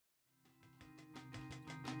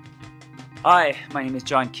Hi, my name is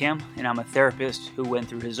John Kim, and I'm a therapist who went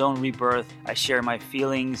through his own rebirth. I share my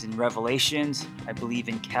feelings and revelations. I believe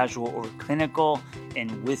in casual over clinical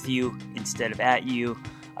and with you instead of at you.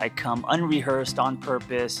 I come unrehearsed on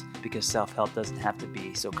purpose because self-help doesn't have to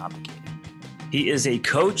be so complicated. He is a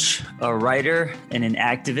coach, a writer, and an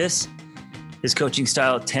activist. His coaching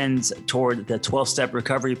style tends toward the 12-step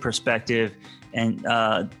recovery perspective and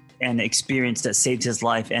experience that saved his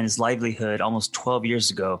life and his livelihood almost 12 years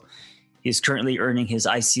ago. He is currently earning his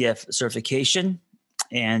ICF certification,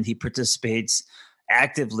 and he participates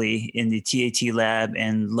actively in the TAT lab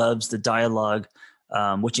and loves the dialogue,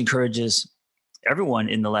 which encourages everyone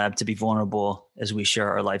in the lab to be vulnerable as we share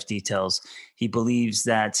our life details. He believes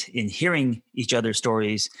that in hearing each other's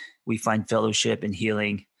stories, we find fellowship and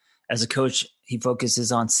healing. As a coach, he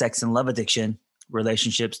focuses on sex and love addiction,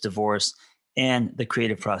 relationships, divorce, and the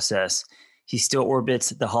creative process. He still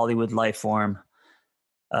orbits the Hollywood life form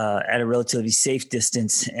at a relatively safe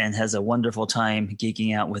distance and has a wonderful time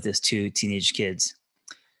geeking out with his two teenage kids.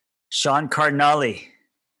 Sean Cardinalli.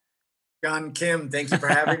 John Kim, thank you for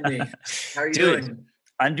having me. How are you doing?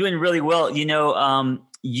 I'm doing really well. You know,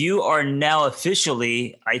 you are now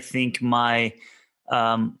officially, I think, my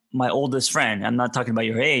oldest friend. I'm not talking about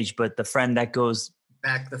your age, but the friend that goes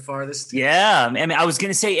back the farthest. Yeah. I mean, I was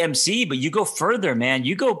going to say MC, but you go further, man.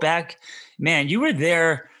 You go back, man. You were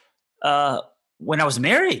there when I was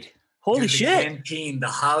married. Holy Dude, shit. Canteen, the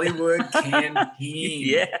Hollywood Canteen.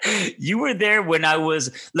 Yeah. You were there when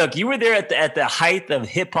you were there at the height of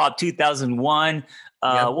hip hop 2001.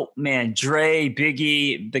 Man, Dre,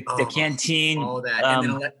 Biggie, the Canteen. All that.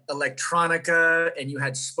 And then electronica, and you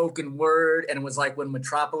had spoken word, and it was like when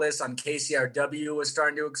Metropolis on KCRW was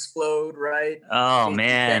starting to explode, right? Oh,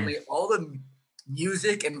 man. Family, all the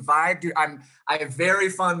music and vibe, dude. I have very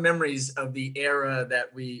fond memories of the era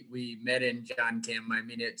that we met in, John Kim. I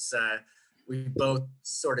mean, it's we both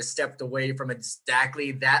sort of stepped away from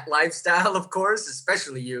exactly that lifestyle, of course,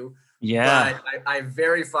 especially you. Yeah. But I have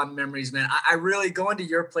very fond memories, man. I really going to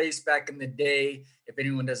your place back in the day. If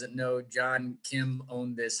anyone doesn't know, John Kim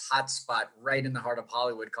owned this hot spot right in the heart of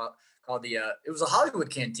Hollywood called it was a Hollywood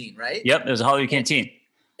Canteen, right? Yep, it was a Hollywood Canteen.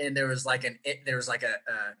 And there was like an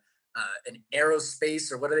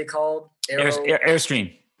aerospace, or what are they called?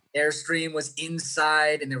 Airstream. Airstream was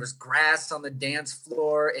inside, and there was grass on the dance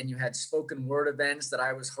floor, and you had spoken word events that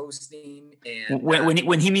I was hosting. And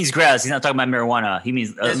when he means grass, he's not talking about marijuana. He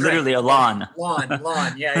means literally a lawn. Lawn.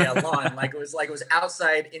 Yeah, lawn. Like it was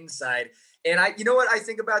outside, inside. And you know what I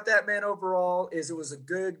think about that, man, overall, is it was a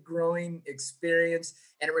good growing experience.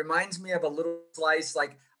 And it reminds me of a little slice,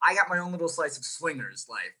 like I got my own little slice of swingers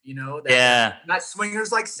life, you know? Not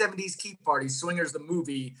swingers like 70s Key Party, swingers, the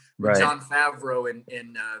movie with Jon Favreau and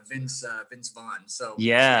Vince Vaughn. So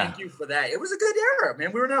thank you for that. It was a good era,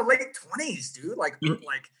 man. We were in our late 20s, dude.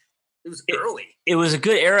 It was early. It was a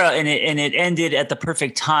good era, and it ended at the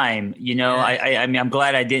perfect time. You know, I mean, I'm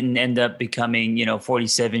glad I didn't end up becoming,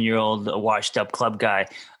 47-year-old washed up club guy.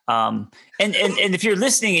 And if you're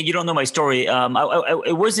listening and you don't know my story,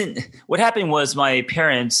 it wasn't. What happened was my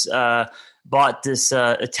parents bought this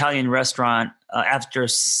Italian restaurant after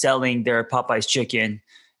selling their Popeye's chicken.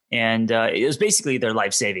 And it was basically their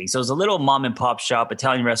life savings. So it was a little mom and pop shop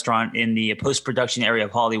Italian restaurant in the post-production area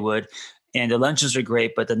of Hollywood. And the lunches were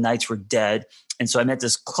great, but the nights were dead. And so I met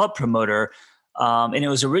this club promoter, and it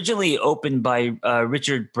was originally opened by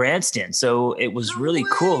Richard Branson. So it was really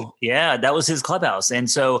cool. Yeah, that was his clubhouse. And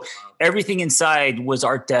so everything inside was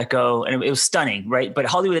Art Deco, and it was stunning, right? But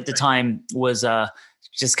Hollywood at the time was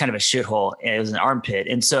just kind of a shithole. It was an armpit.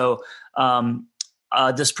 And so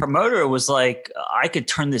this promoter was like, I could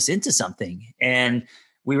turn this into something. And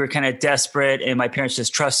we were kind of desperate, and my parents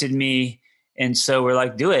just trusted me. And so we're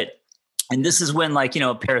like, do it. And this is when,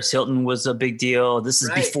 Paris Hilton was a big deal. This is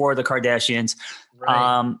before the Kardashians.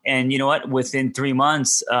 Right. And you know what? Within 3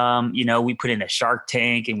 months, we put in a Shark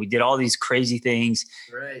Tank, and we did all these crazy things.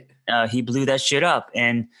 Right. He blew that shit up.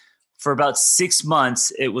 And for about 6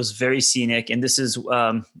 months, it was very scenic. And this is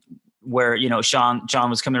where, John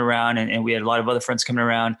was coming around, and we had a lot of other friends coming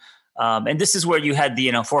around. And this is where you had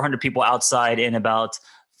the, 400 people outside and about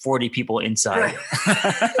 40 people inside.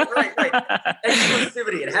 Right.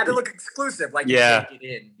 Exclusivity. It had to look exclusive, like you take it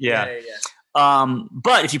in. Yeah.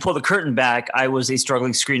 But if you pull the curtain back, I was a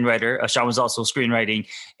struggling screenwriter. Sean was also screenwriting.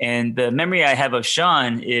 And the memory I have of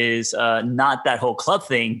Sean is not that whole club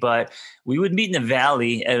thing, but we would meet in the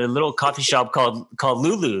Valley at a little coffee shop called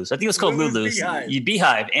Lulu's. I think it was called Lulu's.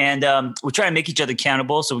 Beehive. And we try to make each other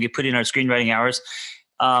accountable so we could put in our screenwriting hours.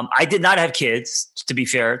 I did not have kids, to be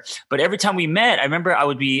fair, but every time we met, I remember I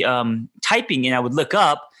would be typing, and I would look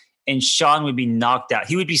up, and Sean would be knocked out.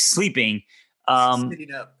 He would be sleeping,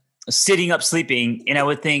 sitting up sleeping. And I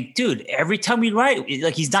would think, dude, every time we write,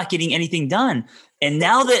 like he's not getting anything done. And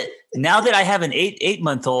now that I have an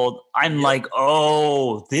 8-month-old, I'm like,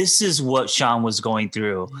 oh, this is what Sean was going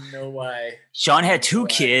through. No way. Sean had 2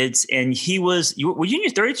 kids, and were you in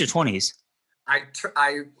your 30s or 20s?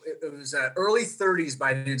 It was early 30s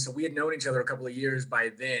by then. So we had known each other a couple of years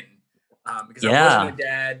by then. Because I wasn't a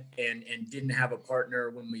dad and didn't have a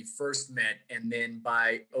partner when we first met. And then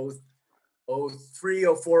by 03,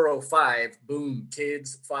 04, 05, boom,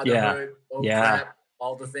 kids, fatherhood, crap,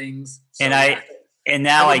 all the things. So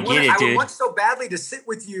now I get it, dude. I would want so badly to sit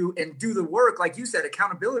with you and do the work, like you said,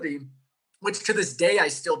 accountability, which to this day I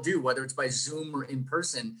still do, whether it's by Zoom or in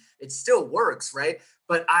person, it still works, right?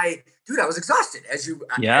 But I was exhausted, as you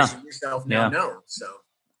yourself now know. So,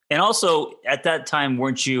 and also at that time,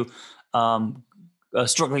 weren't you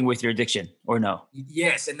struggling with your addiction, or no?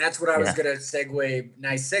 Yes, and that's what I was gonna segue.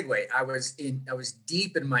 Nice segue. I was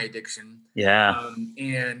deep in my addiction.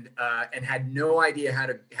 And had no idea how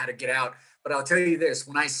to get out. But I'll tell you this: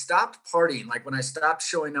 when I stopped partying, like when I stopped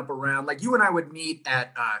showing up around, like you and I would meet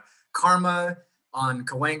at Karma on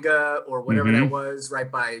Cahuenga or whatever that was,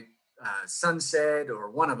 right by Sunset, or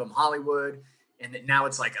one of them, Hollywood, and now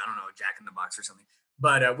it's like, I don't know, Jack in the Box or something.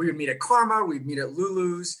 But we would meet at Karma, we'd meet at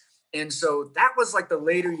Lulu's. And so that was like the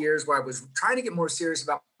later years where I was trying to get more serious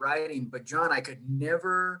about writing. But John, I could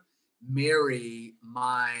never marry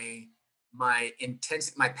my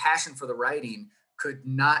intensity, my passion for the writing could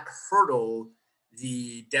not hurdle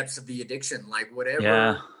the depths of the addiction. Like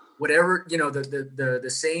whatever, the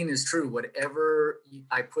saying is true. Whatever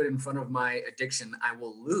I put in front of my addiction, I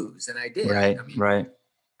will lose. And I did. Right.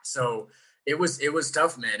 So it was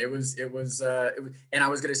tough, man. It was, and I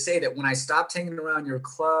was going to say that when I stopped hanging around your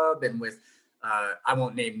club and with, I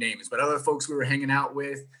won't name names, but other folks we were hanging out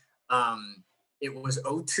with, it was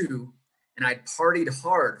 2002, and I'd partied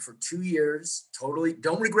hard for 2 years. Totally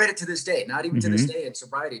don't regret it to this day. Not even to this day in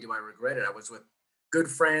sobriety do I regret it. I was with good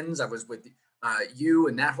friends. I was with you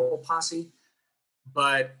and that whole posse.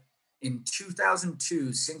 But in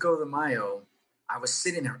 2002, Cinco de Mayo, I was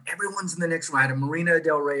sitting there. Everyone's in the next room. I had a Marina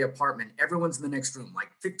Del Rey apartment. Everyone's in the next room,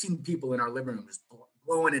 like 15 people in our living room, just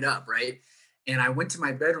blowing it up, right? And I went to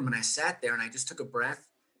my bedroom and I sat there and I just took a breath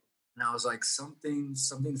and I was like,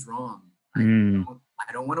 something's wrong. I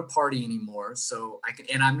don't want to party anymore. So I can,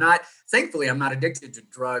 and thankfully, I'm not addicted to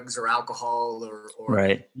drugs or alcohol or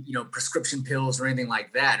prescription pills or anything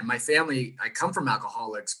like that. And my family, I come from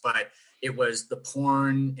alcoholics, but it was the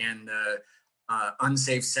porn and the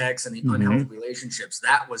unsafe sex and the unhealthy relationships.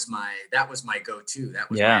 That was my go-to. That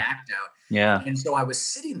was my act out. Yeah. And so I was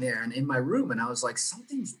sitting there and in my room and I was like,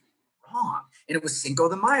 something's wrong. And it was Cinco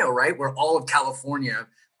de Mayo, right? Where all of California,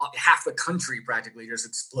 half the country practically just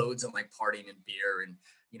explodes in like partying and beer and,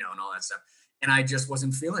 and all that stuff. And I just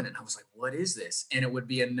wasn't feeling it. I was like, what is this? And it would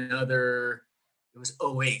be it was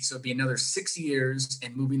 2008. So it'd be another 6 years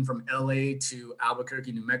and moving from LA to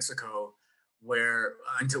Albuquerque, New Mexico, where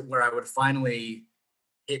I would finally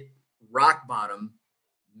hit rock bottom.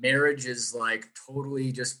 Marriage is like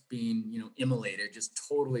totally just being, immolated, just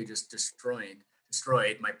totally just destroyed.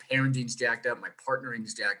 My parenting's jacked up. My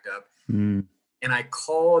partnering's jacked up. And I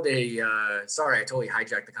called sorry, I totally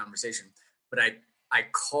hijacked the conversation, but I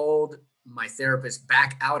called my therapist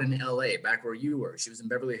back out in LA, back where you were. She was in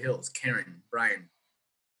Beverly Hills, Karen, Brian.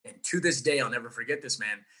 And to this day, I'll never forget this,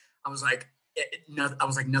 man. I was like,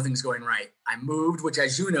 nothing's going right. I moved, which,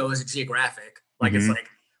 as you know, is a geographic. Like, it's like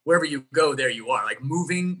wherever you go, there you are. Like,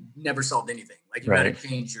 moving never solved anything. Like, you got to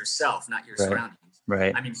change yourself, not your surroundings.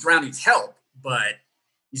 Right. I mean, surroundings help, but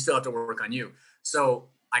you still have to work on you. So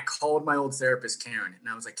I called my old therapist, Karen, and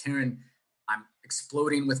I was like, Karen, I'm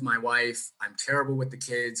exploding with my wife. I'm terrible with the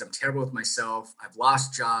kids. I'm terrible with myself. I've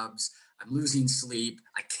lost jobs. I'm losing sleep.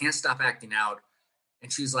 I can't stop acting out.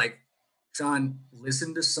 And she's like, Sean,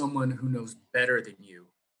 listen to someone who knows better than you.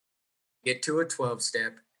 Get to a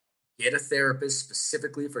 12-step, get a therapist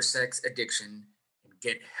specifically for sex addiction, and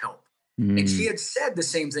get help. And she had said the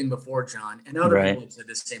same thing before, John, and other people had said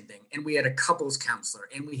the same thing. And we had a couples counselor,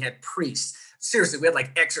 and we had priests. Seriously, we had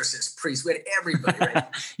like exorcist priests. We had everybody. Right?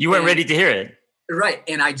 You weren't ready to hear it. Right.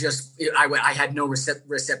 And I had no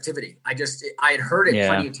receptivity. I had heard it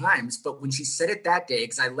plenty of times, but when she said it that day,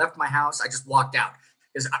 because I left my house, I just walked out.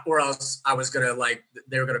 Or else I was going to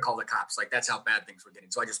they were going to call the cops. Like, that's how bad things were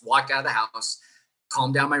getting. So I just walked out of the house,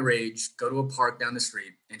 calmed down my rage, go to a park down the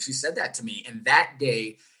street. And she said that to me. And that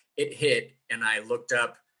day it hit. And I looked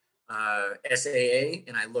up SAA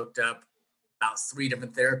and I looked up about 3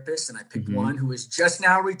 different therapists, and I picked Mm-hmm. one who is just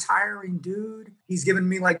now retiring, dude. He's given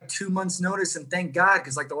me like 2 months notice, and thank God,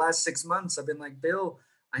 because like the last 6 months I've been like, Bill,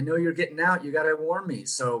 I know you're getting out, you got to warn me.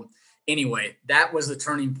 So anyway, that was the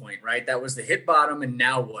turning point, right? That was the hit bottom, and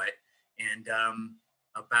now what? And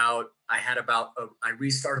I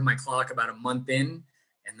restarted my clock about a month in,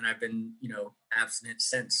 and then I've been, abstinent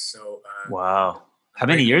since. So Wow. I'm How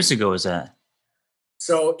many grateful. years ago was that?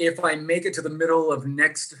 So if I make it to the middle of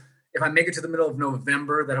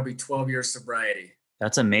November, that'll be 12 years sobriety.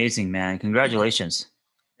 That's amazing, man. Congratulations.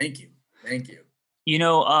 Thank you. Thank you.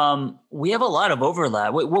 We have a lot of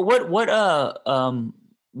overlap.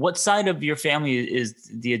 What side of your family is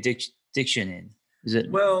the addiction in? Is it?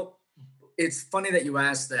 Well, it's funny that you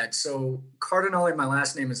asked that. So Cardinalli, my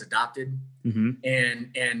last name, is adopted, Mm-hmm.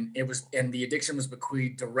 and the addiction was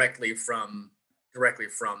bequeathed directly from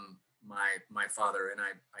my father. And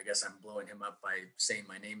I guess I'm blowing him up by saying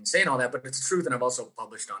my name and saying all that, but it's the truth, and I've also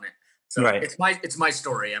published on it. So Right. it's my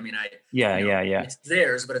story. I mean, Yeah. it's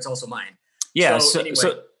theirs, but it's also mine. Yeah. So So,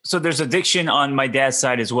 anyway, so there's addiction on my dad's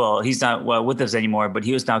side as well. He's not with us anymore, but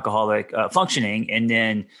he was an alcoholic, functioning. And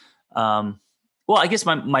then, well, I guess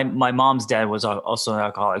my mom's dad was also an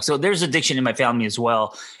alcoholic. So there's addiction in my family as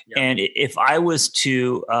well. yeah. And if I was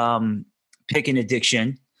to pick an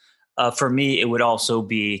addiction, for me, it would also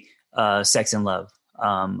be sex and love.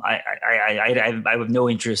 I have no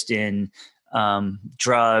interest in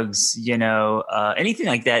drugs, anything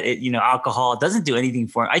like that. Alcohol doesn't do anything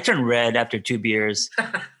for me. I turn red after 2 beers,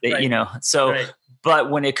 Right. so, Right. but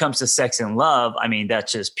when it comes to sex and love, I mean,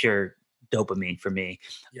 that's just pure dopamine for me.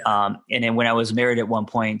 Yeah. And then when I was married at one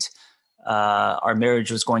point, our marriage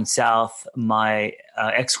was going south. My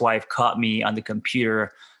ex-wife caught me on the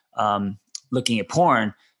computer looking at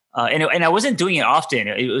porn. And I wasn't doing it often.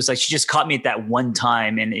 It was like she just caught me at that one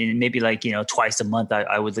time, and maybe like twice a month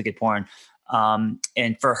I would look at porn.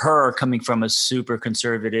 And for her, coming from a super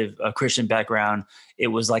conservative Christian background, it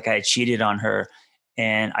was like I had cheated on her,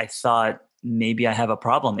 and I thought maybe I have a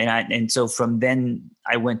problem. And so from then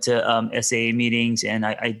I went to SAA meetings, and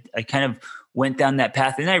I kind of went down that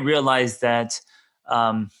path, and I realized that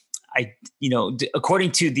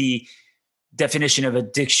according to the definition of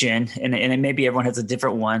addiction, and maybe everyone has a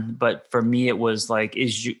different one, but for me it was like,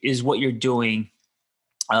 is what you're doing,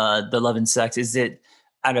 the love and sex, is it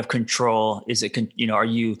out of control? Is it are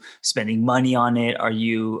you spending money on it? Are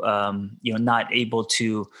you not able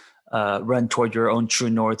to run toward your own true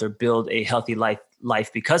north or build a healthy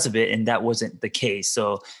life because of it? And that wasn't the case.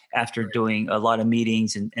 So after doing a lot of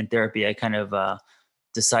meetings and therapy, I kind of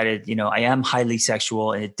decided, I am highly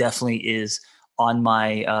sexual, and it definitely is on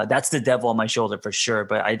my that's the devil on my shoulder for sure,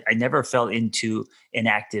 but I never fell into an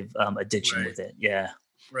active addiction with it. Yeah.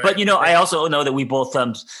 Right. But I also know that we both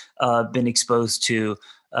been exposed to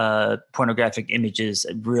pornographic images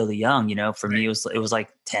really young. For me, it was like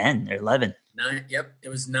 10 or 11. 9. Yep, it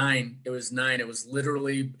was 9. It was 9. It was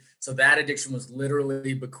literally, so that addiction was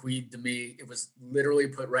literally bequeathed to me. It was literally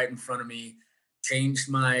put right in front of me, changed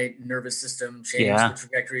my nervous system, changed the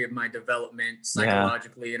trajectory of my development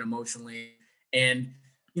psychologically and emotionally. And,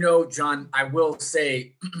 John, I will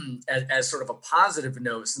say as sort of a positive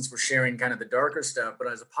note, since we're sharing kind of the darker stuff, but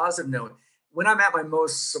as a positive note, when I'm at my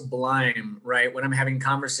most sublime, right, when I'm having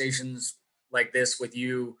conversations like this with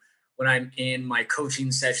you, when I'm in my coaching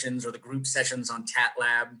sessions or the group sessions on TAT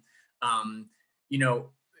Lab,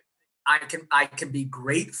 I can be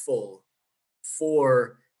grateful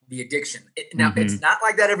for the addiction. Now, it's not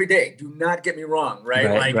like that every day. Do not get me wrong, right?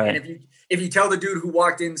 And if you tell the dude who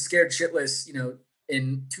walked in scared shitless,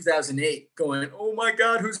 in 2008, going, "Oh my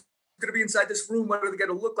God, who's going to be inside this room? What are they going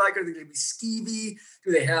to look like? Are they going to be skeevy?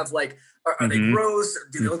 Do they have are they gross?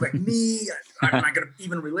 Do they look like me? Am I going to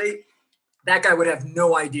even relate?" That guy would have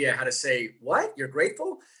no idea how to say, "What? You're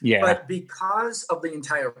grateful?" Yeah. But because of the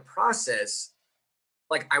entire process,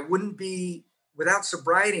 I wouldn't be without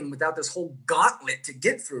sobriety and without this whole gauntlet to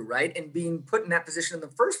get through, right? And being put in that position in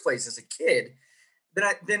the first place as a kid,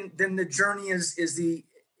 then the journey is the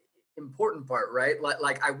important part, right?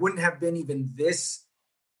 I wouldn't have been even this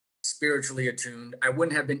spiritually attuned. I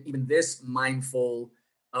wouldn't have been even this mindful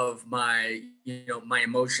of my, my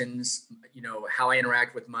emotions, how I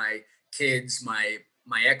interact with my kids, my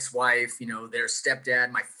ex-wife, their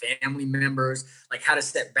stepdad, my family members, how to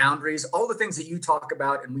set boundaries, all the things that you talk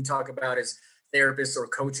about and we talk about as therapists or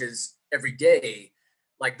coaches every day.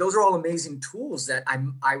 Those are all amazing tools that I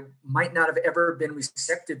might not have ever been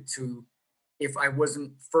receptive to if I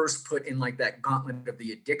wasn't first put in that gauntlet of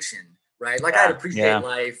the addiction, right? I'd appreciate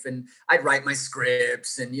life, and I'd write my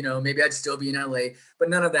scripts, and maybe I'd still be in LA, but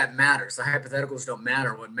none of that matters. The hypotheticals don't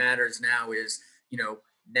matter. What matters now is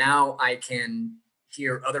now I can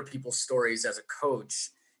hear other people's stories as a coach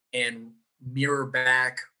and mirror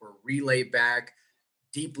back or relay back,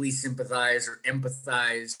 deeply sympathize or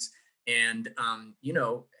empathize, and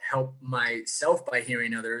help myself by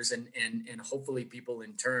hearing others, and hopefully people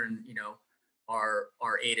in turn, are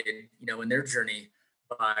aided, in their journey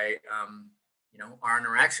by our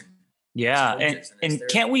interaction as Yeah, coaches and as and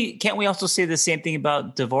therapists. can't we also say the same thing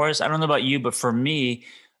about divorce? I don't know about you, but for me,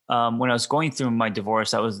 when I was going through my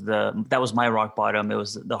divorce, that was my rock bottom. It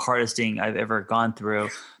was the hardest thing I've ever gone through,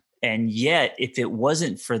 and yet, if it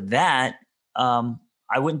wasn't for that, um,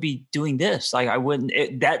 I wouldn't be doing this. Like I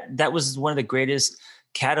wouldn't. That was one of the greatest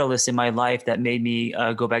catalysts in my life that made me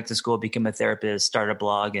go back to school, become a therapist, start a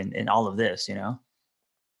blog, and all of this. You know.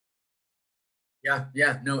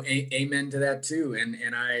 Yeah, no, amen to that too.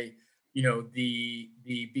 And I, the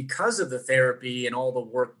because of the therapy and all the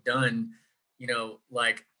work done,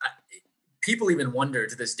 people even wonder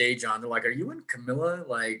to this day, John. They're like, "Are you and Camilla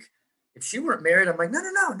like?" If she weren't married, I'm like, no,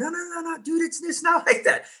 dude, it's not like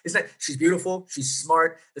that. It's not. She's beautiful. She's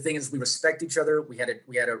smart. The thing is, we respect each other. We had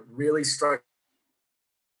a really structured,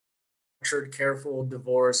 careful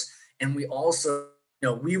divorce, and we also,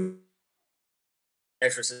 we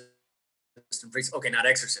exorcism priest. Okay, not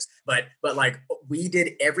exorcist, but like we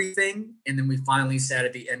did everything, and then we finally sat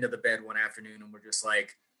at the end of the bed one afternoon, and we're just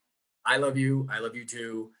like, I love you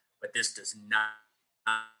too, but this does not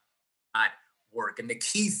work. And the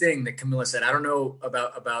key thing that Camilla said, I don't know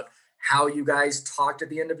about how you guys talked at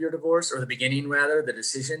the end of your divorce, or the beginning rather, the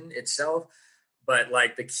decision itself, but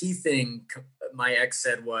like the key thing my ex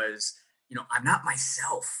said was, I'm not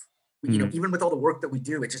myself. Mhm. Even with all the work that we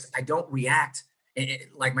do, it just I don't react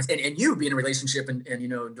like my and you being in a relationship and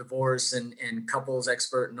divorce and couples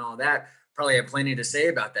expert and all that, probably have plenty to say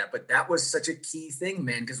about that. But that was such a key thing,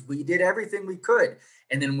 man, because we did everything we could,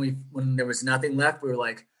 and then when there was nothing left, we were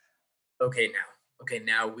like, okay,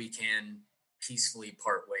 now we can peacefully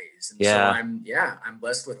part ways. And so Yeah. I'm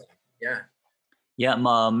blessed with that. Yeah.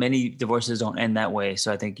 Yeah, many divorces don't end that way.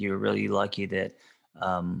 So I think you're really lucky that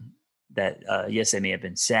um, yes, it may have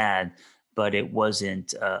been sad, but it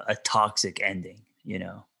wasn't a toxic ending. You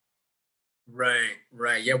know. Right.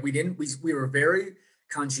 Yeah, we were very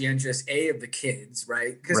conscientious, of the kids,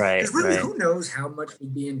 right? Because Right. really, Right. who knows how much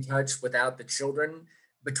we'd be in touch without the children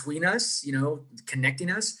between us,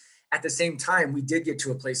 connecting us. At the same time, we did get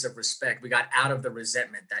to a place of respect. We got out of the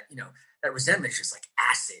resentment that resentment is just like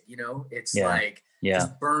acid, it's Yeah. like Yeah.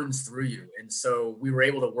 just burns through you. And so we were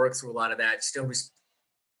able to work through a lot of that, still respect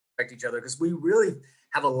each other, because we really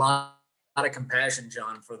have a lot of compassion,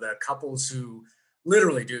 John, for the couples who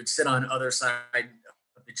literally, dude, sit on other side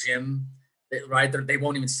of the gym. Right? They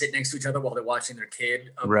won't even sit next to each other while they're watching their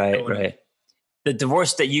kid Right. going to. Right. The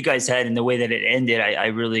divorce that you guys had and the way that it ended,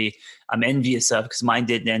 I'm envious of because mine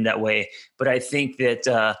didn't end that way. But I think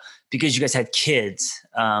that because you guys had kids,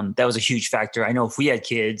 that was a huge factor. I know if we had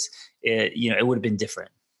kids, it would have been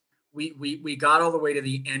different. We got all the way to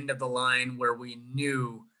the end of the line where we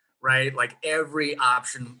knew, right, like every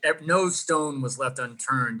option, no stone was left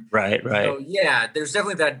unturned. Right. So Right. yeah, there's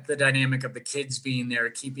definitely that the dynamic of the kids being there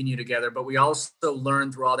keeping you together, but we also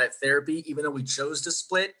learned through all that therapy, even though we chose to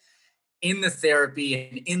split, in the therapy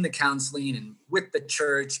and in the counseling and with the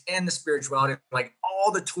church and the spirituality, like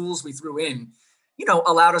all the tools we threw in,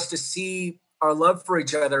 allowed us to see our love for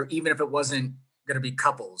each other, even if it wasn't going to be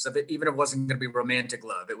couples, even if it wasn't going to be romantic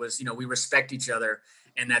love. It was, we respect each other.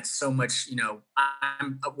 And that's so much,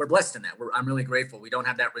 we're blessed in that. I'm really grateful. We don't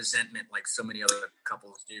have that resentment like so many other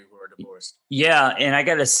couples do who are divorced. Yeah, and I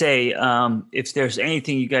gotta say, if there's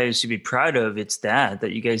anything you guys should be proud of, it's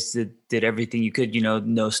that you guys did everything you could.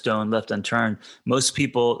 No stone left unturned. Most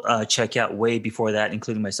people check out way before that,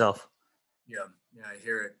 including myself. Yeah, I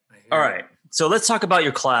hear it. I All hear it. right, so let's talk about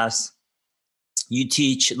your class. You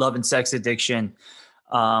teach love and sex addiction.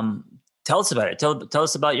 Um, Tell us about it. Tell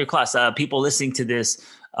us about your class. People listening to this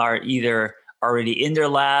are either already in their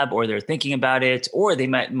lab, or they're thinking about it, or they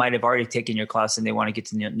might have already taken your class and they want to get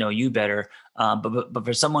to know you better. But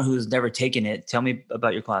for someone who's never taken it, tell me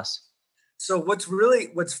about your class. So what's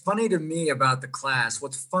funny to me about the class,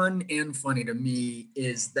 what's fun and funny to me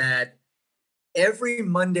is that every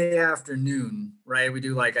Monday afternoon, right? We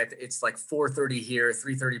do it's like 4:30 here,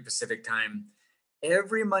 3:30 Pacific time.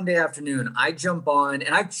 Every Monday afternoon, I jump on,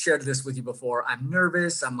 and I've shared this with you before. I'm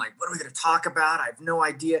nervous. I'm like, what are we going to talk about? I have no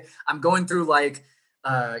idea. I'm going through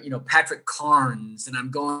Patrick Carnes, and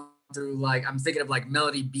I'm going through I'm thinking of like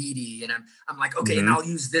Melody Beattie, and I'm like, okay, and Hmm. I'll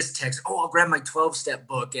use this text. Oh, I'll grab my 12-step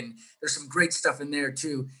book, and there's some great stuff in there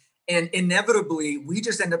too. And inevitably, we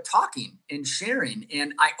just end up talking and sharing.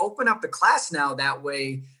 And I open up the class now that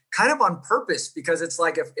way kind of on purpose, because it's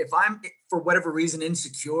like if I'm for whatever reason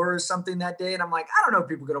insecure or something that day, and I'm like, I don't know if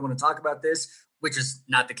people are going to want to talk about this, which is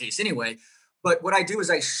not the case anyway. But what I do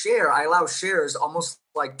is I allow shares almost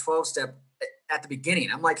like 12 step at the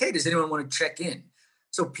beginning. I'm like, hey, does anyone want to check in?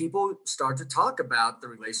 So people start to talk about the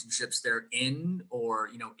relationships they're in, or,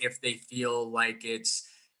 if they feel like it's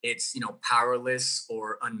powerless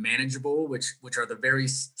or unmanageable, which are the very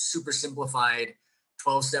super simplified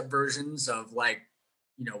 12 step versions of like,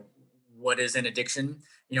 you know, what is an addiction?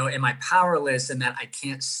 Am I powerless in that I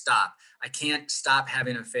can't stop? I can't stop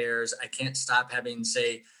having affairs. I can't stop having,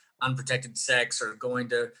 say, unprotected sex, or going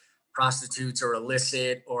to prostitutes or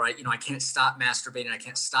illicit, or I can't stop masturbating. I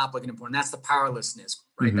can't stop looking at porn. That's the powerlessness,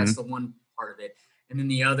 right? Mm-hmm. That's the one part of it. And then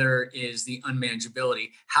the other is the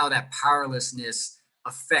unmanageability, how that powerlessness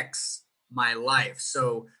affects my life.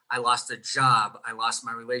 So I lost a job. I lost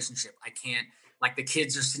my relationship. I can't, like, the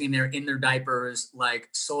kids are sitting there in their diapers, like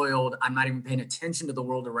soiled. I'm not even paying attention to the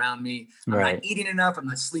world around me. I'm Right. not eating enough. I'm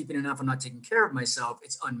not sleeping enough. I'm not taking care of myself.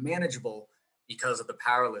 It's unmanageable because of the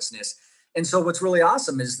powerlessness. And so what's really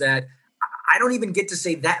awesome is that I don't even get to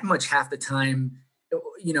say that much half the time,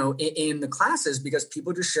 in the classes, because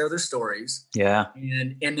people just share their stories. Yeah.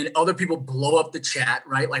 And then other people blow up the chat,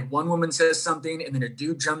 right? Like one woman says something and then a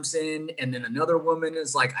dude jumps in, and then another woman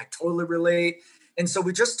is like, I totally relate. And so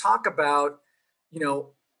we just talk about,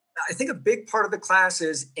 I think a big part of the class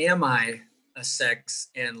is, am I a sex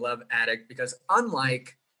and love addict? Because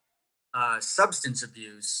unlike substance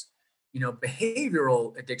abuse,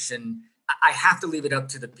 behavioral addiction, I have to leave it up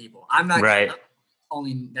to the people. I'm not Right.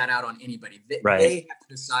 calling that out on anybody. They Right. have to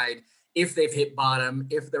decide if they've hit bottom,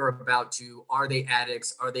 if they're about to, are they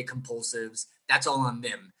addicts, are they compulsives? That's all on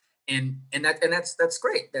them. And that's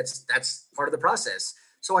great. That's part of the process.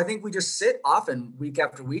 So I think we just sit often week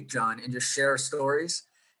after week, John, and just share stories.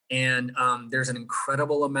 And there's an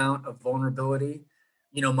incredible amount of vulnerability.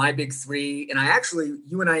 My big three, and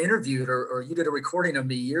you and I interviewed, or you did a recording of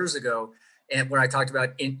me years ago, and where I talked about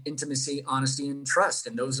intimacy, honesty, and trust.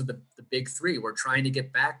 And those are the big three. We're trying to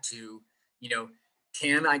get back to,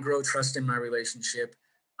 can I grow trust in my relationship?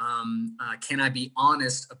 Can I be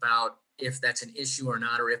honest about if that's an issue or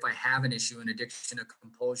not, or if I have an issue, an addiction, a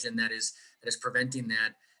compulsion that is preventing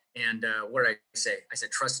that? And what did I say? I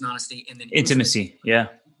said trust and honesty, and then Intimacy. Yeah.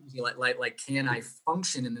 Like, can I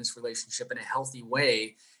function in this relationship in a healthy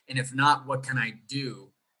way? And if not, what can I do?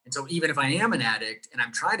 And so even if I am an addict and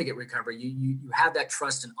I'm trying to get recovery, you have that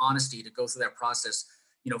trust and honesty to go through that process,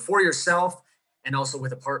 for yourself, and also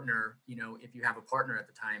with a partner, if you have a partner at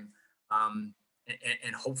the time,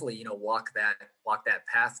 and hopefully, walk that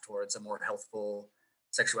path towards a more healthful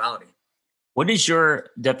sexuality. What is your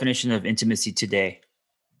definition of intimacy today?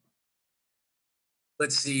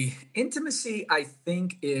 Let's see. Intimacy, I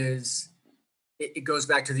think, it goes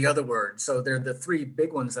back to the other word. So they're the three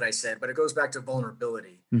big ones that I said, but it goes back to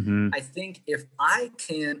vulnerability. Mm-hmm. I think if I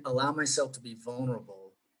can allow myself to be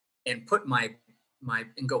vulnerable and put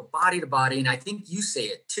and go body to body, and I think you say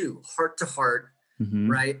it too, heart to heart, Mm-hmm.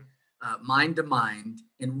 right? Mind to mind,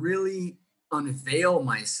 and really unveil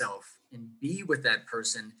myself and be with that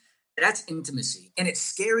person, that's intimacy. And it's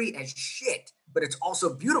scary as shit, but it's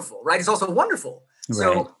also beautiful, right? It's also wonderful.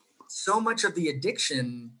 Right. So much of the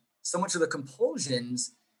addiction, so much of the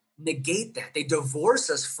compulsions negate that. They divorce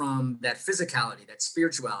us from that physicality, that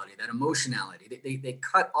spirituality, that emotionality. They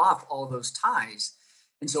cut off all those ties.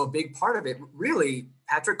 And so a big part of it, really,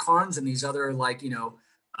 Patrick Carnes and these other, like,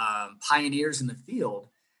 pioneers in the field,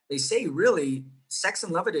 they say really sex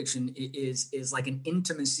and love addiction is like an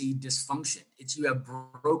intimacy dysfunction. It's, you have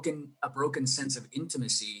a broken sense of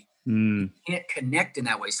intimacy. You can't connect in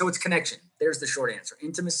that way. So it's connection. There's the short answer.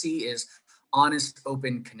 Intimacy is honest,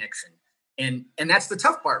 open connection. And that's the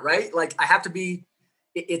tough part, right? Like, I have to be,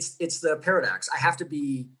 it's the paradox. I have to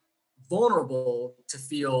be vulnerable to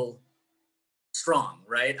feel strong,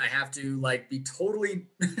 right? I have to, like, be totally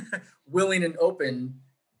willing and open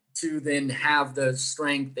to then have the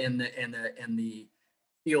strength and the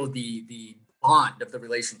feel the bond of the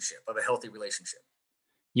relationship, of a healthy relationship.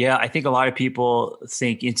 Yeah, I think a lot of people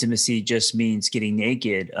think intimacy just means getting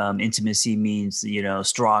naked. Intimacy means,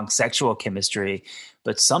 strong sexual chemistry,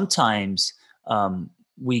 but sometimes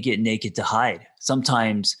we get naked to hide.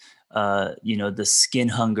 Sometimes, the skin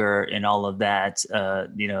hunger and all of that,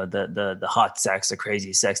 the hot sex, the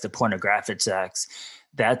crazy sex, the pornographic sex.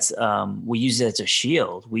 That's we use it as a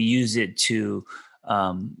shield. We use it to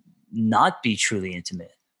not be truly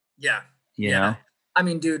intimate. Yeah, You know. I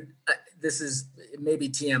mean, dude, this is maybe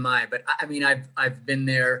TMI, but I mean, I've been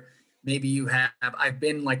there. Maybe you have. I've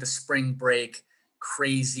been like the spring break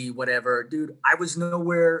crazy, whatever. Dude, I was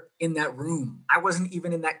nowhere in that room. I wasn't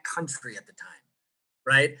even in that country at the time.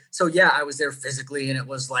 Right. So yeah, I was there physically and it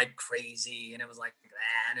was like crazy and it was like,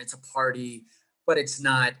 man, it's a party, but it's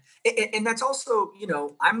not. And that's also,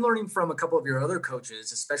 I'm learning from a couple of your other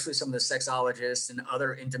coaches, especially some of the sexologists and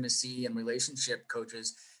other intimacy and relationship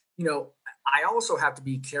coaches. You know, I also have to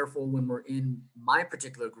be careful when we're in my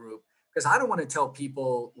particular group because I don't want to tell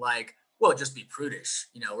people like, well, just be prudish,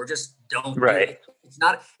 or just don't do Right. it.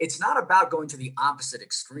 It's not about going to the opposite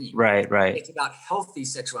extreme. Right. Right. It's about healthy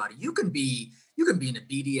sexuality. You can be in a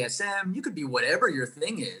BDSM, you could be whatever your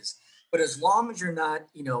thing is, but as long as you're not,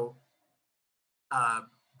 uh,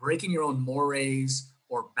 breaking your own mores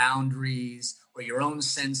or boundaries or your own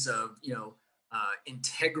sense of,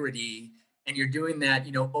 integrity, and you're doing that,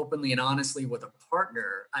 openly and honestly with a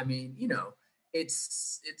partner. I mean,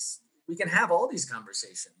 it's we can have all these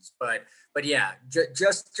conversations, but yeah,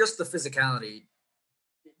 just the physicality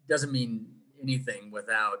doesn't mean anything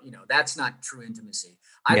without, that's not true intimacy.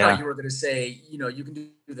 I thought Yeah. you were going to say, you can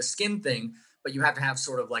do the skin thing, but you have to have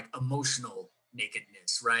sort of like emotional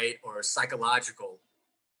nakedness, right? Or psychological,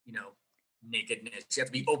 you know, nakedness. You have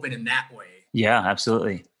to be open in that way. Yeah.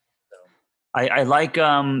 Absolutely. So, I like,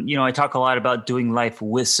 I talk a lot about doing life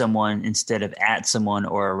with someone instead of at someone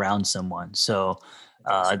or around someone. So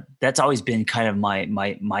that's awesome. that's always been kind of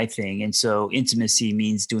my thing. And so intimacy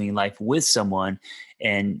means doing life with someone,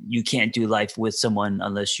 and you can't do life with someone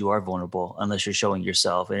unless you are vulnerable, unless you're showing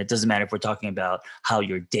yourself. And it doesn't matter if we're talking about how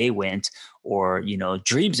your day went or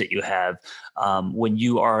dreams that you have. When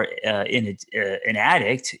you are an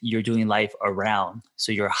addict, you're doing life around.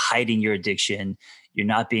 So you're hiding your addiction, you're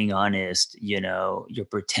not being honest, you're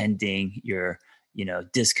pretending, you're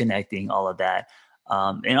disconnecting, all of that.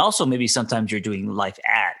 And also maybe sometimes you're doing life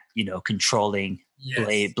at, controlling,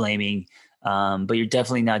 Yes. blaming, but you're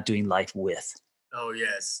definitely not doing life with. Oh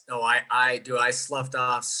yes. Oh, I do. I sloughed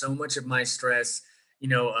off so much of my stress.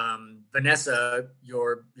 Vanessa,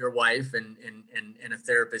 your wife and a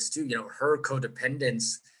therapist too. Her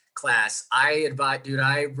codependence class. I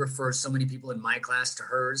refer so many people in my class to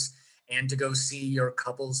hers, and to go see your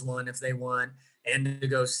couples one if they want, and to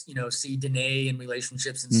go see Danae in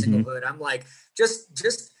relationships and Hmm. singlehood. I'm like, just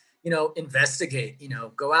investigate.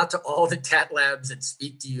 Go out to all the TAT labs that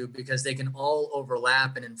speak to you because they can all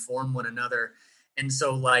overlap and inform one another. And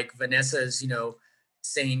so, like Vanessa's,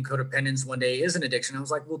 saying codependence one day is an addiction. I was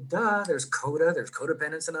like, well, duh, there's CODA, there's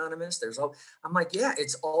Codependence Anonymous, there's all. I'm like, yeah,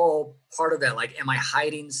 it's all part of that. Like, am I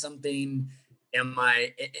hiding something? Am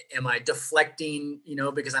I deflecting,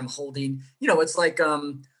 because I'm holding, it's like,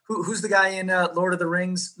 who's the guy in Lord of the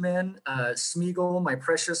Rings, man? Smeagol, my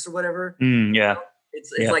precious or whatever. Yeah.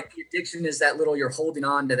 It's Yeah. like the addiction is that little, you're holding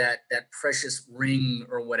on to that precious ring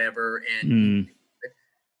or whatever, and Mm,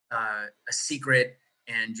 a secret,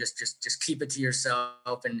 and just keep it to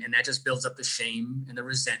yourself, and that just builds up the shame and the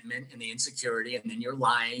resentment and the insecurity, and then you're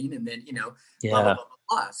lying, and then blah blah yeah. blah blah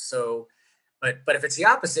blah. So, but if it's the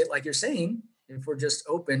opposite, like you're saying, if we're just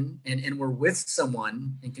open and we're with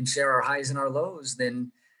someone and can share our highs and our lows,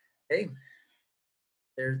 then hey,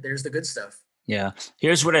 there's the good stuff. Yeah.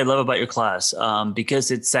 Here's what I love about your class.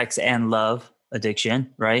 Because it's sex and love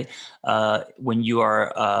addiction, right? When you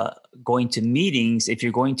are going to meetings, if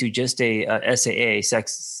you're going to just a SAA,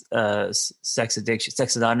 sex addiction,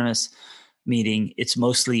 sex anonymous meeting, it's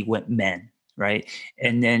mostly with men, right? Yep.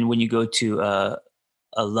 And then when you go to a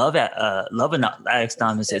addicts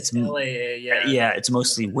anonymous, It's LAA, yeah. yeah, it's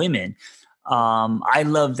mostly women. I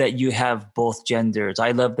love that you have both genders.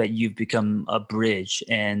 I love that you've become a bridge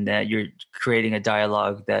and that you're creating a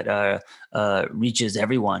dialogue that reaches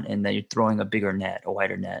everyone, and that you're throwing a bigger net, a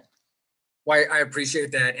wider net. Why, I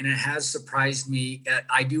appreciate that, and it has surprised me.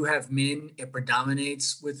 I do have men; it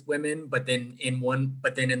predominates with women, but then in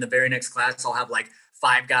the very next class, I'll have like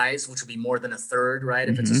five guys, which will be more than a third, right?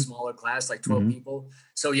 If it's a Hmm. smaller class, like 12 Hmm. people.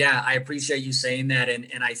 So yeah, I appreciate you saying that,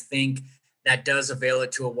 and I think that does avail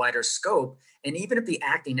it to a wider scope. And even if the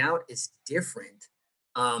acting out is different,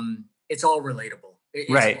 it's all relatable. It's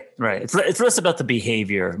Right, all right. relatable. It's less about the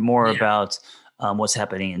behavior, more Yeah, about what's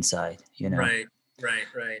happening inside. right,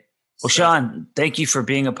 right. Well, So Sean, thank you for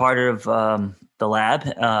being a part of the lab.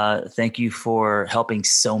 Thank you for helping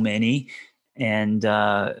so many. And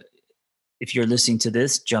if you're listening to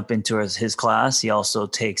this, jump into his class. He also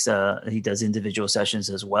he does individual sessions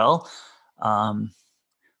as well. Um,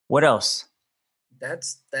 what else?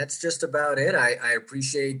 that's just about it. I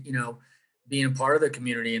appreciate, being a part of the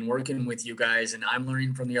community and working with you guys. And I'm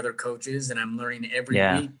learning from the other coaches, and I'm learning every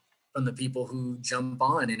Yeah. week from the people who jump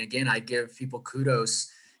on. And again, I give people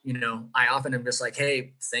kudos. I often am just like,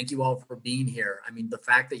 hey, thank you all for being here. I mean, the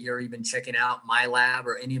fact that you're even checking out my lab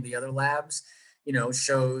or any of the other labs,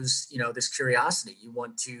 shows, this curiosity. You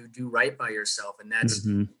want to do right by yourself. And that's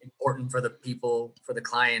Mm-hmm. important for the people, for the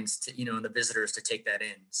clients to, and the visitors to take that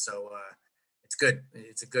in. So it's good.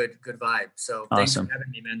 It's a good vibe. So thanks for Awesome. having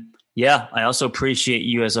me, man. Yeah, I also appreciate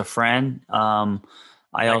you as a friend. I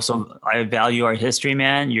value our history,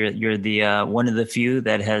 man. You're the one of the few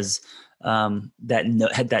that has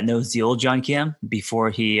that knows the old John Kim before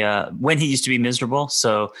he when he used to be miserable.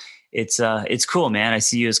 So it's cool, man. I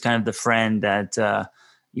see you as kind of the friend that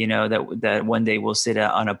that one day we'll sit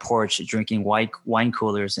out on a porch drinking wine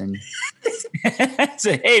coolers and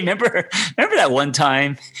say, hey, remember that one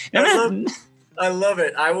time? I love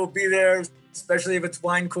it. I will be there, especially if it's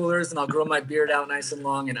wine coolers, and I'll grow my beard out nice and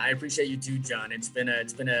long. And I appreciate you too, John. It's been a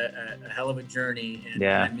hell of a journey, and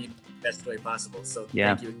I mean the best way possible. So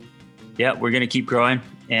thank you. Yeah, we're gonna keep growing,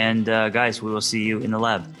 and guys, we will see you in the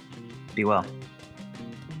lab. Be well.